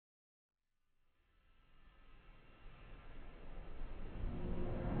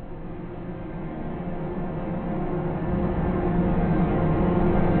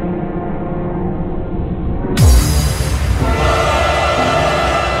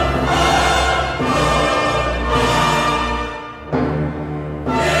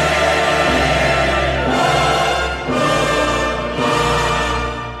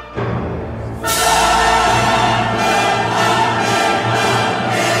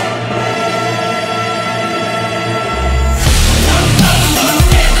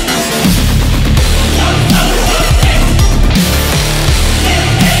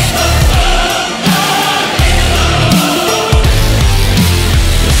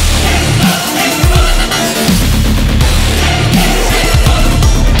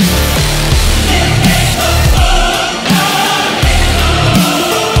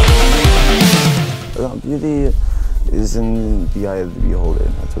of the beholder.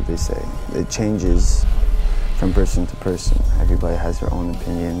 That's what they say. It changes from person to person. Everybody has their own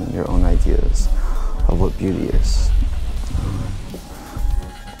opinion and their own ideas of what beauty is.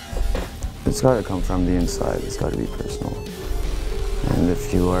 It's got to come from the inside. It's got to be personal. And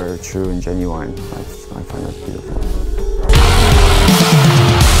if you are true and genuine, I find that beautiful.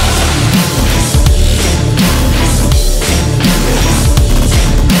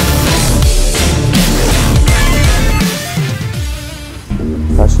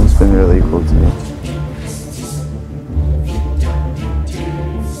 Fashion's been really cool to me.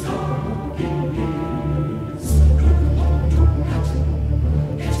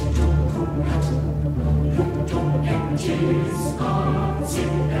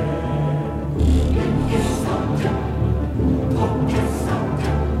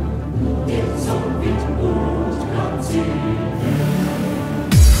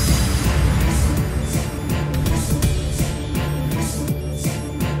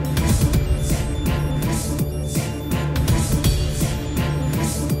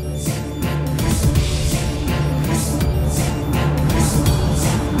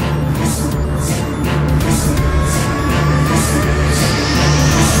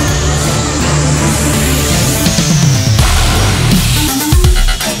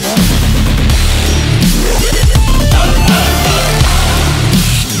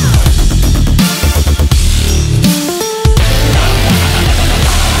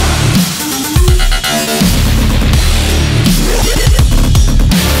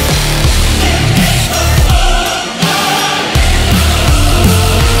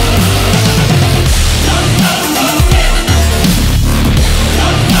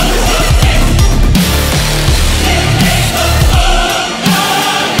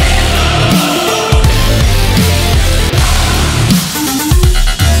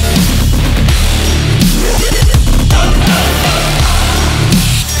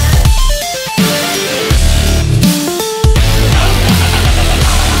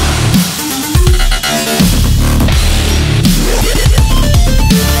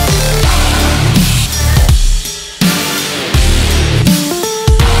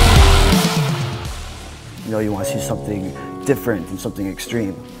 You know, you want to see something different and something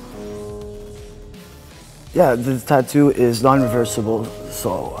extreme. Yeah, the tattoo is non-reversible,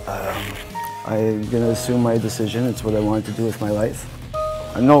 so I'm gonna assume my decision. It's what I wanted to do with my life.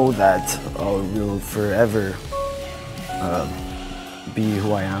 I know that I will forever be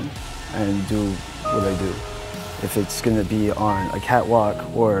who I am and do what I do. If it's gonna be on a catwalk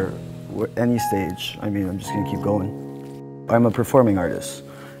or any stage, I mean, I'm just gonna keep going. I'm a performing artist,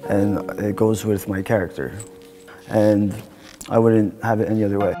 and it goes with my character, and I wouldn't have it any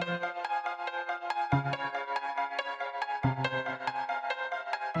other way.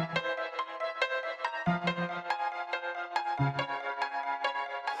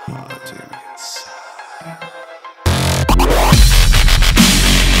 Hard inside.